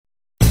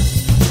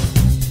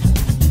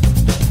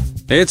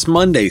It's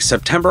Monday,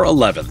 September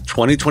 11th,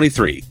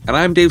 2023, and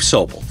I'm Dave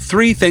Sobel.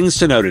 3 things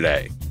to know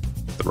today.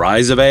 The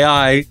rise of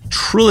AI,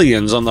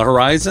 trillions on the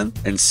horizon,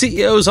 and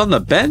CEOs on the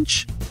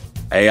bench.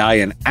 AI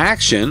in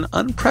action,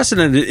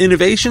 unprecedented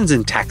innovations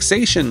in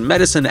taxation,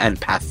 medicine, and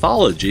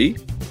pathology.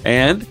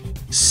 And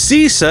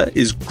CISA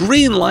is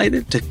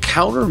greenlighted to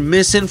counter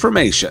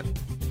misinformation.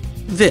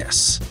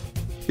 This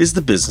is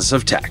the business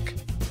of tech.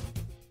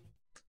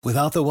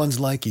 Without the ones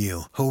like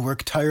you, who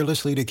work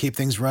tirelessly to keep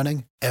things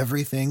running,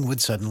 everything would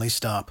suddenly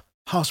stop.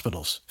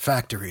 Hospitals,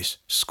 factories,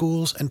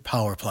 schools, and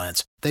power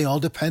plants, they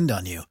all depend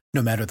on you.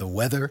 No matter the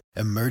weather,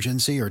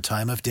 emergency, or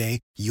time of day,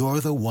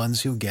 you're the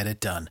ones who get it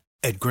done.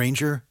 At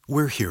Grainger,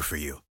 we're here for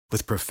you.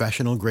 With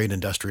professional-grade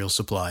industrial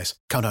supplies,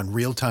 count on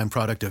real-time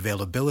product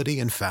availability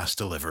and fast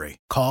delivery.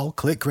 Call,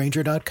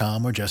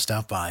 clickgrainger.com, or just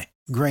stop by.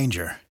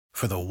 Grainger,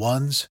 for the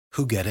ones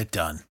who get it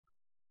done.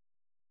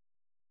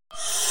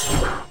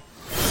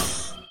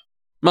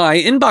 My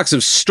inbox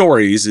of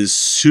stories is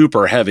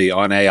super heavy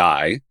on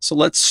AI, so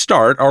let's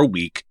start our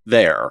week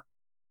there.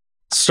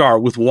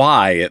 Start with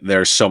why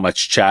there's so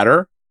much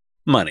chatter.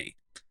 Money.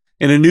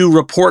 In a new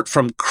report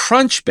from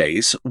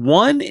Crunchbase,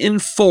 1 in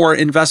 4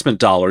 investment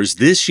dollars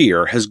this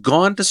year has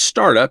gone to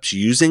startups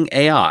using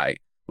AI,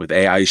 with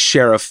AI's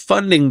share of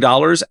funding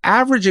dollars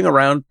averaging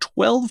around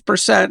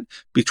 12%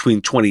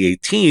 between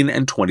 2018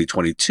 and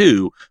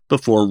 2022,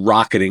 before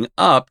rocketing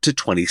up to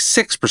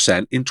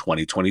 26% in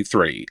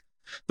 2023.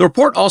 The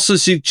report also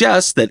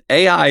suggests that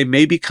AI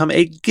may become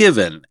a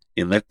given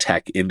in the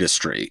tech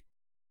industry.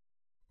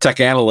 Tech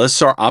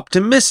analysts are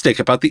optimistic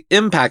about the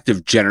impact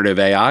of generative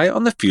AI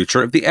on the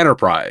future of the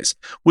enterprise,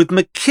 with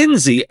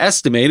McKinsey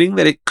estimating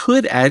that it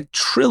could add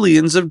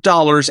trillions of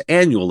dollars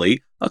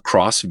annually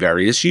across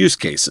various use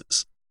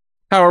cases.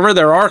 However,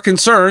 there are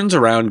concerns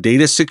around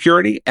data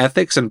security,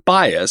 ethics, and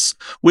bias,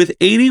 with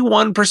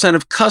 81%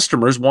 of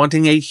customers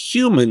wanting a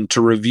human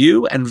to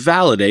review and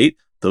validate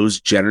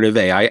those generative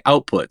AI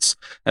outputs,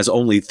 as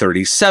only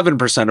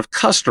 37% of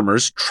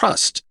customers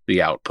trust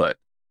the output.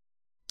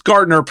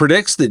 Gartner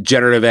predicts that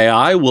generative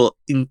AI will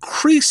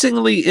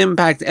increasingly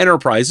impact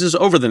enterprises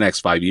over the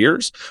next 5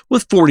 years,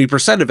 with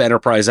 40% of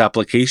enterprise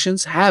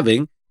applications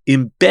having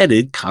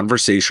embedded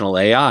conversational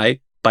AI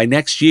by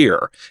next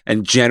year,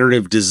 and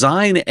generative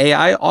design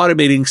AI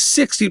automating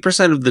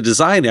 60% of the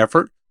design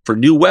effort for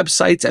new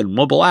websites and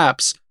mobile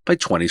apps by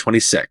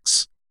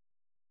 2026.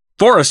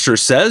 Forrester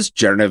says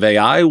generative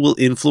AI will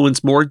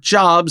influence more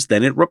jobs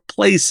than it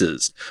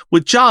replaces,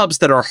 with jobs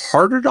that are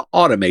harder to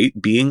automate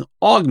being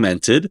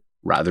augmented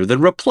rather than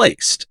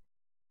replaced.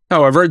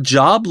 However,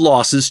 job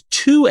losses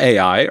to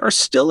AI are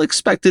still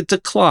expected to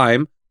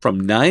climb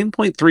from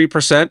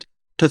 9.3%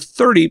 to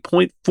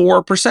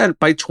 30.4%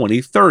 by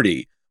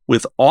 2030,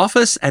 with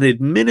office and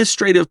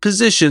administrative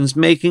positions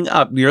making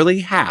up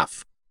nearly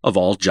half of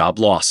all job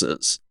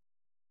losses.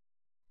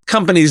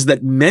 Companies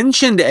that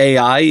mentioned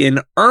AI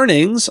in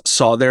earnings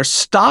saw their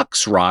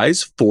stocks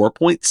rise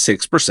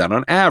 4.6%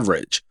 on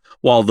average,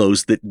 while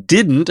those that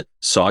didn't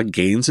saw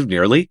gains of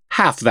nearly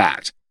half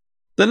that.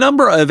 The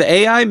number of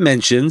AI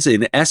mentions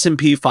in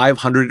S&P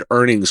 500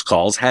 earnings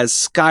calls has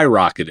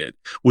skyrocketed,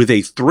 with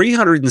a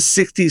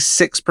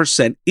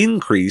 366%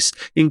 increase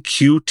in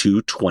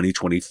Q2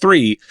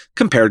 2023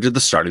 compared to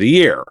the start of the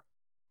year.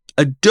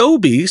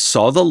 Adobe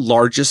saw the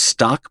largest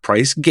stock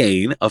price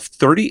gain of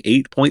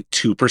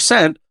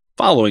 38.2%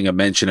 following a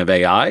mention of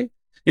AI.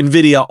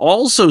 NVIDIA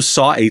also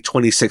saw a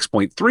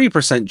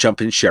 26.3% jump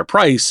in share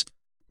price,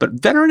 but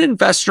veteran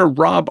investor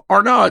Rob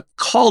Arnott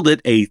called it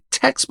a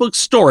textbook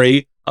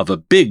story of a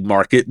big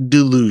market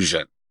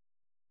delusion.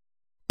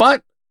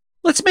 But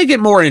let's make it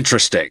more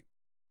interesting.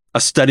 A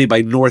study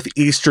by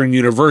Northeastern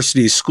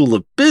University's School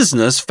of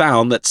Business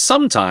found that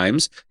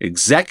sometimes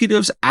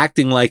executives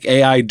acting like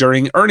AI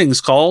during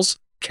earnings calls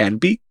can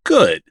be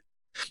good.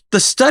 The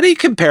study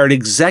compared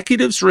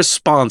executives'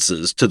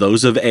 responses to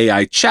those of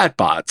AI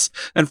chatbots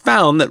and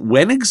found that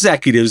when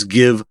executives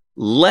give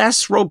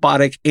less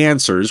robotic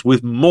answers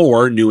with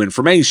more new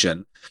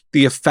information,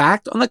 the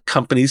effect on the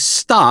company's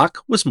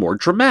stock was more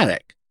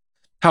dramatic.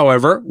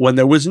 However, when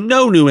there was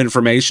no new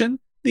information,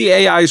 the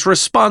AI's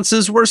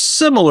responses were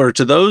similar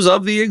to those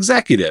of the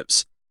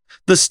executives.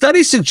 The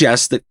study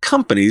suggests that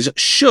companies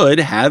should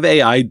have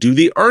AI do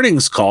the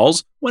earnings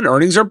calls when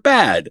earnings are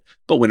bad,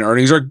 but when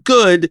earnings are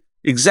good,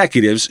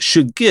 executives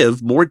should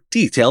give more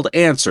detailed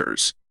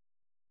answers.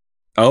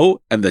 Oh,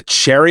 and the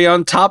cherry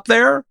on top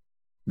there?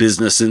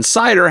 Business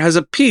Insider has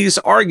a piece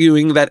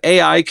arguing that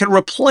AI can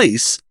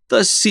replace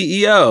the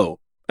CEO,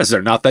 as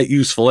they're not that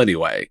useful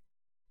anyway.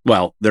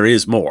 Well, there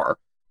is more.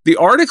 The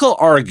article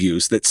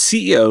argues that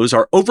CEOs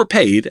are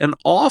overpaid and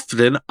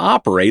often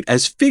operate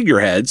as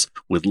figureheads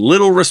with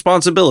little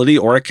responsibility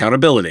or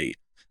accountability.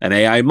 An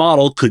AI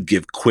model could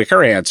give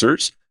quicker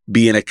answers,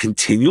 be in a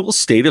continual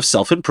state of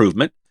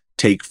self-improvement,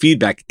 take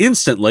feedback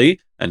instantly,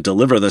 and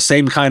deliver the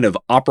same kind of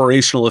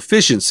operational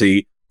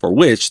efficiency for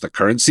which the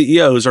current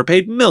CEOs are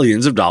paid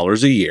millions of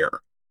dollars a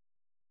year.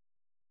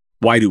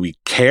 Why do we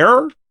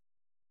care?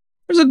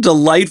 There's a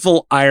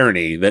delightful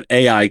irony that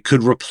AI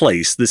could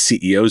replace the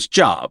CEO's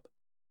job.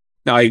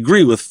 Now, I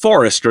agree with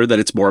Forrester that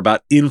it's more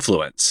about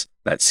influence.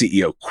 That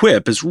CEO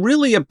quip is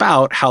really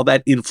about how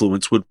that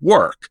influence would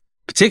work,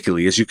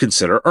 particularly as you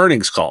consider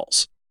earnings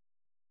calls.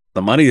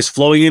 The money is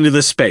flowing into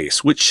the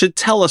space, which should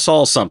tell us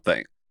all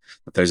something,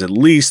 that there's at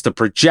least a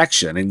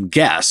projection and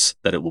guess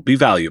that it will be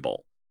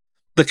valuable.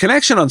 The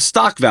connection on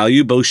stock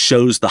value both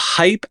shows the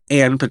hype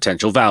and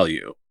potential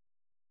value.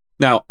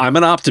 Now, I'm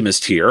an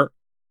optimist here,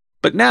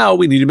 but now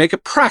we need to make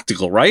it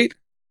practical, right?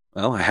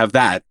 Well, I have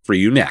that for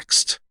you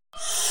next.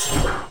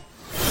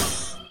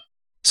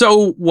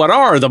 So, what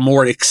are the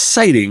more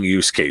exciting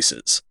use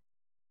cases?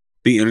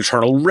 The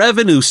Internal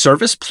Revenue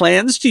Service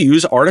plans to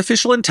use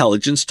artificial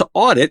intelligence to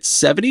audit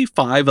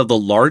 75 of the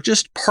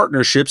largest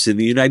partnerships in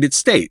the United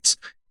States,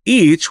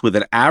 each with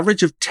an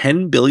average of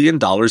 $10 billion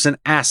in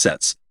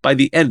assets by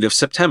the end of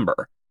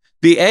September.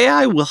 The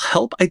AI will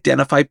help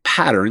identify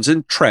patterns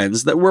and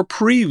trends that were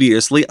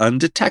previously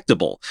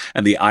undetectable,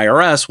 and the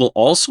IRS will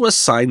also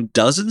assign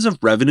dozens of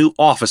revenue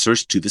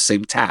officers to the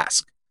same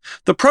task.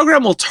 The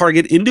program will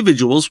target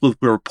individuals with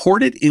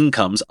reported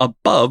incomes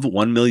above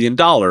 $1 million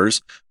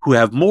who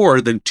have more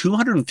than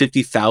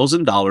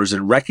 $250,000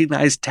 in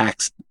recognized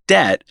tax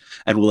debt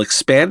and will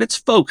expand its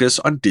focus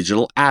on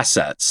digital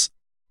assets.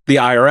 The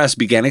IRS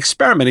began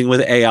experimenting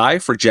with AI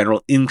for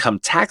general income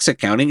tax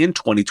accounting in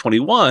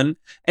 2021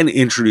 and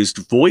introduced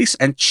voice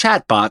and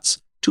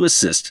chatbots to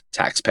assist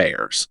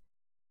taxpayers.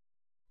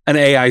 An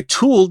AI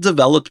tool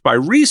developed by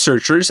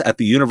researchers at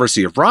the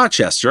University of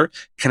Rochester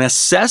can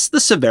assess the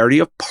severity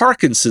of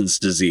Parkinson's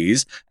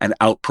disease and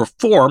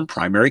outperform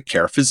primary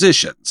care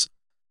physicians.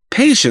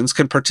 Patients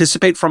can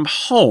participate from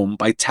home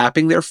by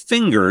tapping their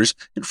fingers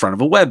in front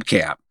of a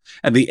webcam,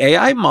 and the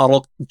AI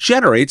model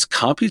generates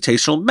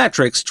computational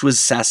metrics to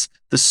assess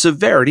the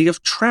severity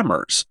of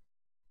tremors.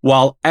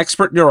 While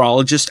expert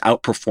neurologists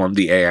outperformed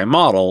the AI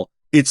model,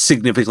 it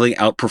significantly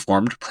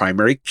outperformed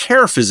primary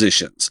care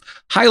physicians,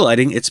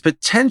 highlighting its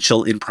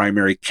potential in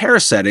primary care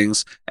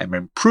settings and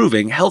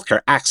improving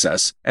healthcare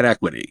access and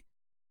equity.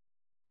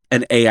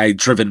 An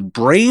AI-driven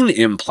brain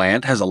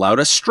implant has allowed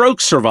a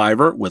stroke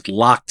survivor with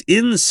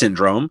locked-in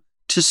syndrome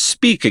to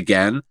speak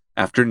again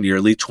after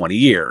nearly 20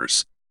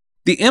 years.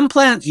 The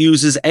implant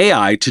uses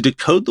AI to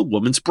decode the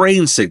woman's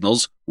brain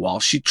signals while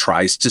she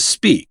tries to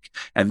speak,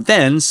 and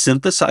then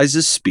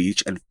synthesizes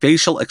speech and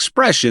facial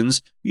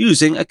expressions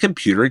using a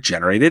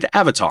computer-generated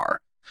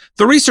avatar.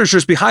 The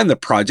researchers behind the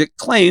project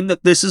claim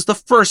that this is the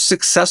first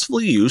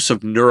successful use of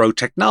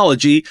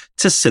neurotechnology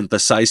to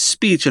synthesize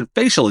speech and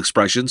facial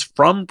expressions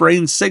from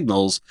brain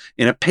signals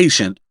in a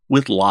patient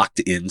with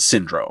locked-in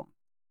syndrome.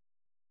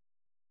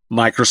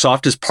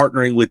 Microsoft is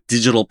partnering with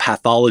digital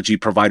pathology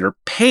provider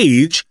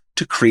Paige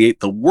to create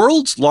the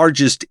world's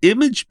largest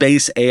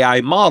image-based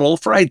AI model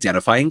for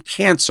identifying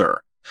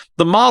cancer.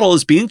 The model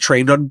is being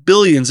trained on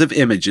billions of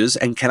images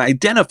and can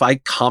identify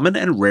common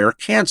and rare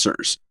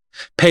cancers.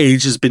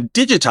 Paige has been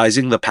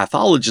digitizing the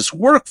pathologist's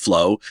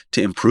workflow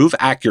to improve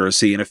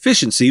accuracy and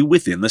efficiency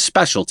within the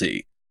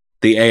specialty.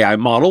 The AI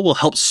model will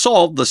help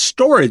solve the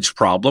storage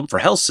problem for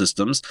health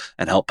systems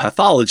and help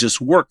pathologists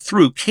work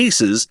through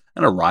cases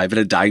and arrive at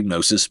a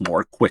diagnosis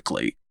more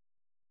quickly.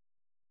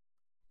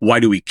 Why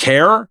do we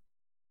care?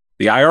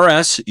 The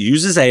IRS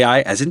uses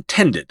AI as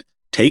intended.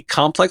 Take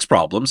complex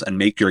problems and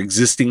make your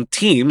existing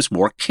teams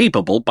more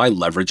capable by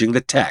leveraging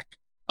the tech.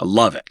 I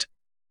love it.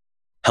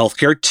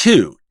 Healthcare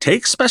too.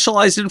 Take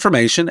specialized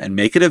information and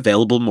make it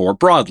available more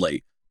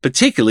broadly,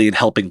 particularly in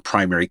helping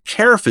primary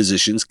care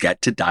physicians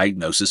get to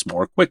diagnosis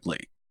more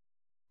quickly.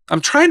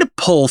 I'm trying to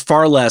pull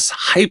far less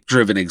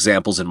hype-driven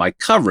examples in my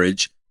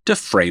coverage to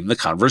frame the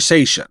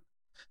conversation.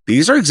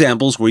 These are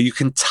examples where you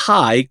can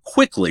tie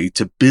quickly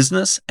to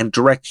business and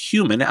direct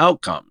human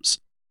outcomes.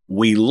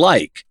 We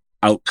like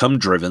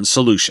outcome-driven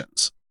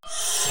solutions.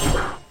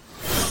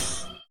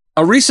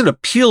 A recent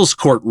appeals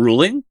court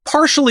ruling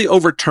partially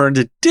overturned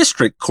a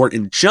district court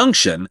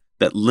injunction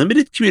that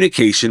limited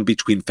communication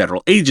between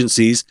federal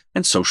agencies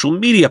and social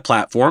media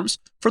platforms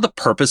for the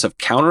purpose of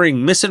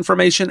countering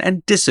misinformation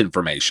and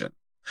disinformation.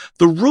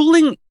 The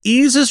ruling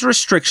eases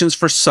restrictions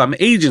for some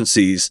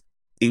agencies,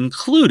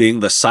 including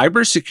the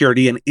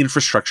Cybersecurity and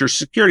Infrastructure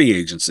Security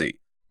Agency,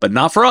 but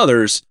not for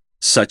others,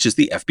 such as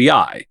the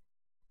FBI.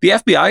 The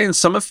FBI and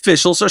some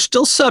officials are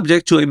still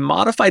subject to a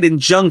modified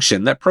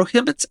injunction that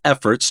prohibits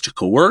efforts to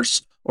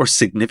coerce or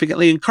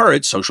significantly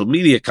encourage social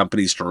media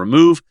companies to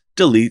remove,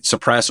 delete,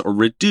 suppress, or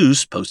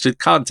reduce posted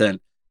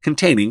content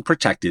containing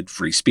protected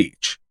free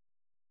speech.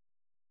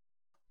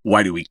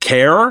 Why do we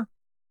care?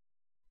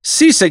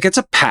 CISA gets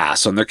a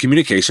pass on their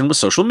communication with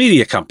social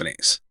media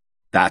companies.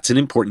 That's an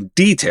important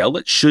detail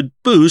that should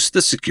boost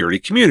the security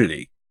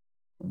community.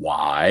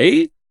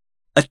 Why?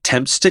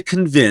 Attempts to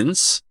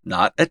convince,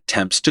 not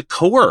attempts to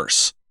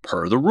coerce,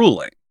 per the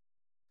ruling.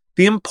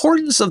 The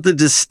importance of the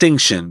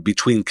distinction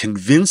between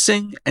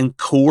convincing and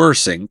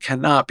coercing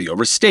cannot be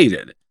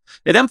overstated.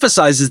 It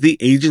emphasizes the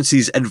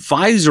agency's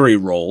advisory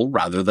role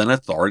rather than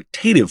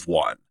authoritative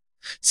one.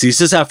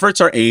 CISA's efforts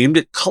are aimed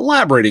at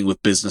collaborating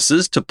with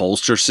businesses to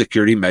bolster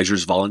security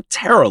measures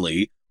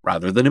voluntarily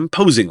rather than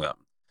imposing them.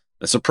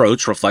 This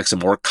approach reflects a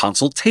more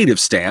consultative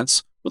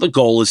stance, where the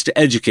goal is to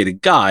educate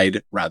and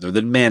guide rather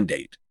than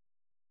mandate.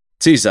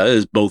 CISA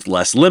is both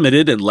less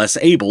limited and less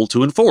able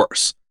to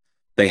enforce.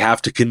 They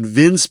have to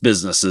convince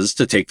businesses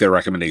to take their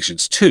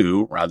recommendations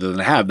too, rather than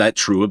have that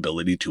true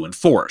ability to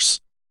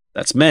enforce.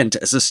 That's meant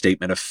as a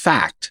statement of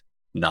fact,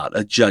 not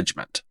a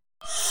judgment.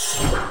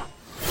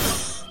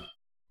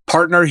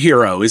 Partner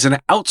Hero is an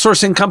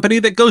outsourcing company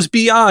that goes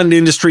beyond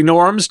industry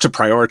norms to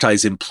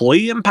prioritize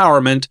employee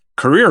empowerment,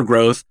 career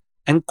growth,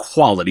 and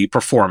quality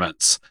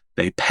performance.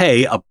 They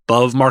pay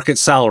above market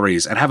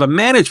salaries and have a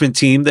management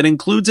team that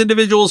includes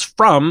individuals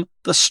from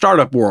the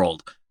startup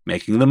world,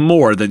 making them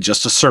more than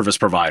just a service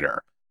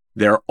provider.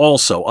 They're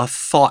also a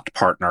thought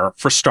partner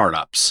for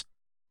startups.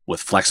 With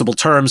flexible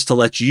terms to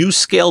let you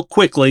scale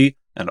quickly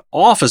and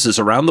offices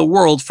around the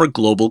world for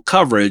global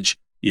coverage,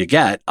 you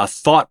get a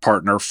thought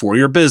partner for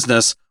your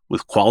business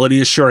with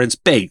quality assurance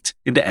baked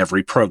into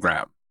every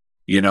program.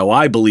 You know,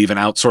 I believe in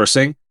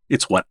outsourcing.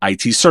 It's what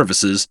IT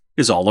services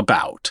is all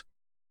about.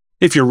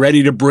 If you're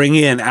ready to bring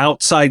in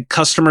outside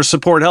customer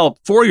support help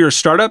for your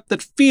startup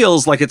that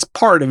feels like it's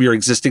part of your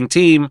existing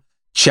team,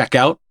 check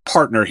out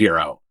Partner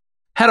Hero.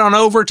 Head on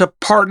over to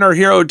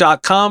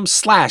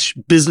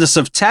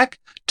partnerhero.com/businessoftech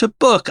to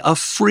book a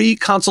free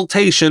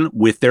consultation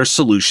with their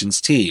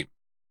solutions team.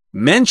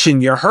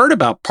 Mention you heard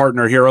about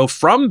Partner Hero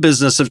from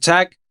Business of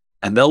Tech,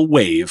 and they'll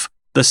waive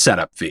the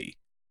setup fee.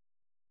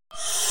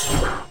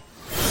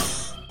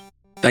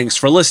 Thanks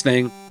for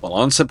listening. Well,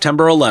 on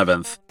September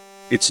 11th,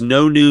 it's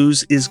No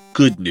News is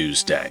Good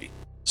News Day,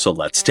 so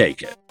let's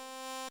take it.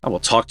 I will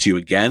talk to you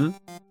again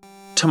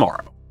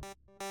tomorrow.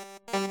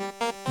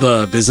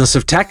 The Business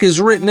of Tech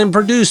is written and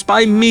produced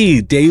by me,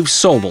 Dave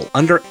Sobel,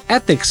 under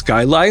ethics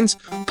guidelines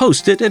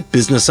posted at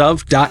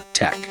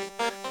businessof.tech.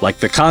 Like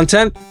the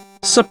content?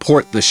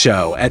 Support the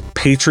show at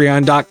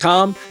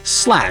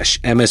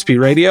patreon.com/MSP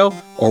Radio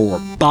or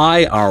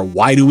buy our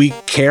Why Do We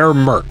Care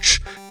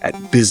merch at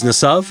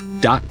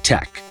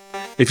businessof.tech.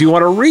 If you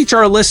want to reach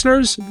our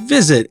listeners,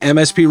 visit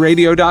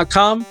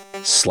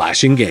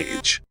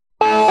mspradio.com/engage.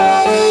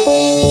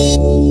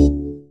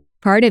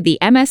 Part of the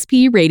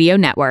MSP Radio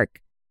Network.